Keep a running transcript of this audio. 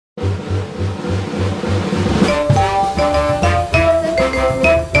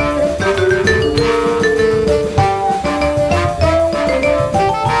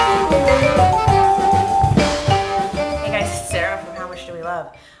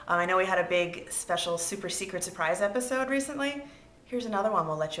I know we had a big special super secret surprise episode recently. Here's another one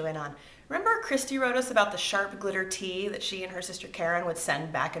we'll let you in on. Remember Christy wrote us about the sharp glitter tea that she and her sister Karen would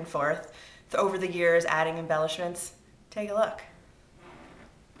send back and forth over the years, adding embellishments? Take a look.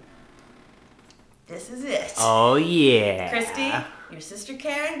 This is it. Oh, yeah. Christy, your sister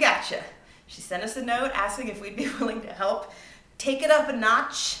Karen gotcha. She sent us a note asking if we'd be willing to help take it up a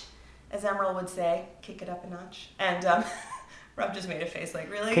notch, as Emerald would say, kick it up a notch. And Rob just made a face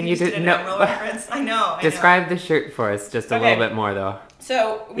like, really? Can you just did an Emerald reference? I know. Describe the shirt for us just a little bit more, though.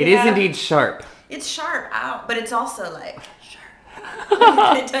 So it is indeed sharp. It's sharp, ow, but it's also like sharp.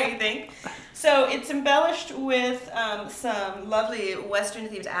 Don't you think? So it's embellished with some lovely Western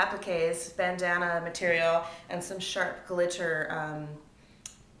themed appliques, bandana material, and some sharp glitter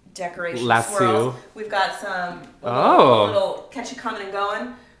decoration swirls. We've got some little catchy coming and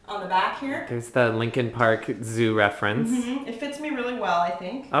going on the back here. There's the Lincoln Park Zoo reference. Mm-hmm. It fits me really well, I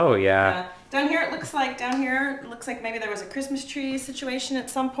think. Oh yeah. Down here it looks like maybe there was a Christmas tree situation at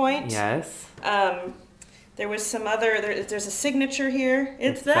some point. Yes. There was some other. There's a signature here.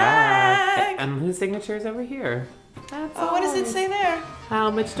 It's back. And whose signature is over here? What does it say there?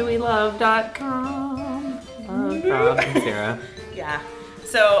 HowMuchDoWeLove.com. Rob and Sarah. Yeah.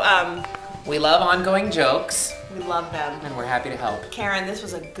 So we love ongoing jokes. We love them. And we're happy to help. Karen, this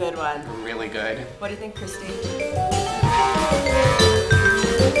was a good one. Really good. What do you think, Christy?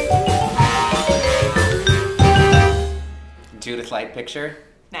 Judith Light picture?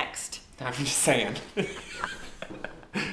 Next. I'm just saying.